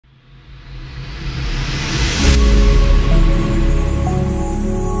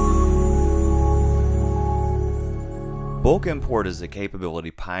Bulk import is a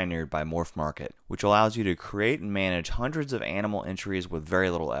capability pioneered by MorphMarket, which allows you to create and manage hundreds of animal entries with very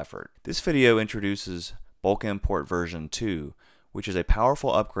little effort. This video introduces Bulk Import version 2, which is a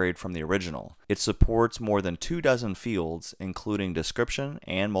powerful upgrade from the original. It supports more than 24 fields, including description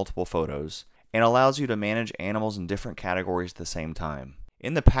and multiple photos, and allows you to manage animals in different categories at the same time.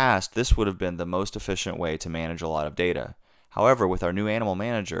 In the past, this would have been the most efficient way to manage a lot of data. However, with our new Animal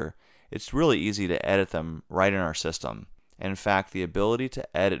Manager, it's really easy to edit them right in our system. In fact, the ability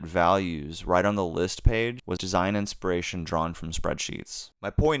to edit values right on the list page was design inspiration drawn from spreadsheets.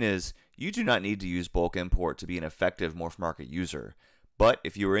 My point is, you do not need to use bulk import to be an effective MorphMarket user, but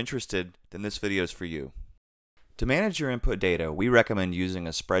if you are interested, then this video is for you. To manage your input data, we recommend using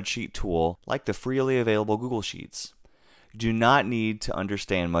a spreadsheet tool like the freely available Google Sheets. You do not need to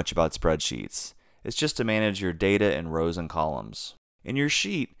understand much about spreadsheets. It's just to manage your data in rows and columns. In your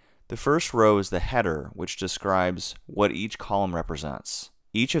sheet, the first row is the header, which describes what each column represents.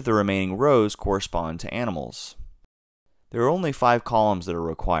 Each of the remaining rows correspond to animals. There are only 5 columns that are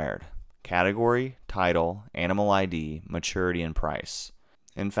required: category, title, animal ID, maturity, and price.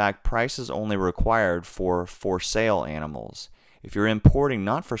 In fact, price is only required for sale animals. If you're importing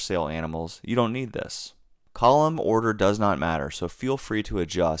not for sale animals, you don't need this. Column order does not matter, so feel free to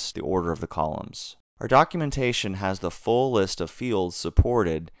adjust the order of the columns. Our documentation has the full list of fields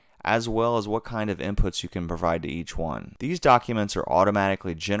supported, as well as what kind of inputs you can provide to each one. These documents are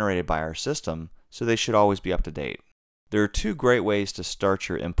automatically generated by our system, so they should always be up to date. There are 2 great ways to start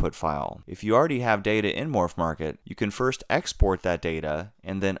your input file. If you already have data in MorphMarket, you can first export that data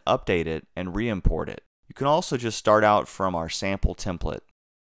and then update it and re-import it. You can also just start out from our sample template.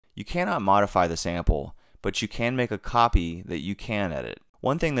 You cannot modify the sample, but you can make a copy that you can edit.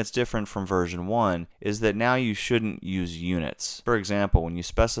 One thing that's different from version 1 is that now you shouldn't use units. For example, when you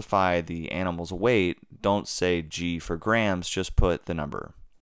specify the animal's weight, don't say G for grams, just put the number.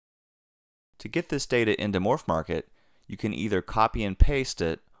 To get this data into MorphMarket, you can either copy and paste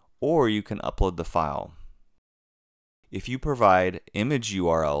it, or you can upload the file. If you provide image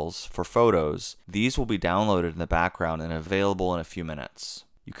URLs for photos, these will be downloaded in the background and available in a few minutes.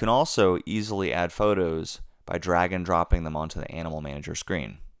 You can also easily add photos by drag and dropping them onto the Animal Manager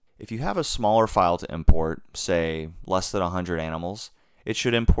screen. If you have a smaller file to import, say less than 100 animals, it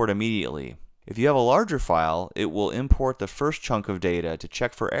should import immediately. If you have a larger file, it will import the first chunk of data to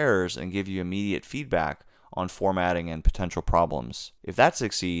check for errors and give you immediate feedback on formatting and potential problems. If that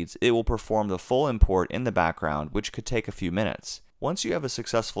succeeds, it will perform the full import in the background, which could take a few minutes. Once you have a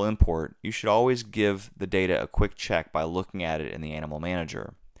successful import, you should always give the data a quick check by looking at it in the Animal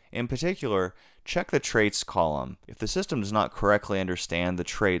Manager. In particular, check the traits column. If the system does not correctly understand the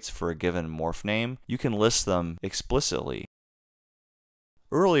traits for a given morph name, you can list them explicitly.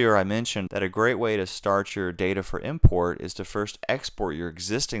 Earlier I mentioned that a great way to start your data for import is to first export your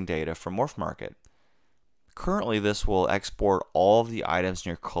existing data from MorphMarket. Currently, this will export all of the items in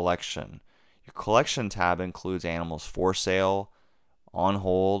your collection. Your collection tab includes animals for sale, on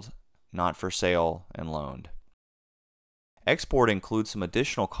hold, not for sale, and loaned. Export includes some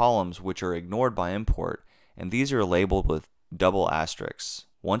additional columns which are ignored by import, and these are labeled with double asterisks.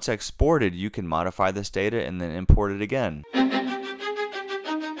 Once exported, you can modify this data and then import it again.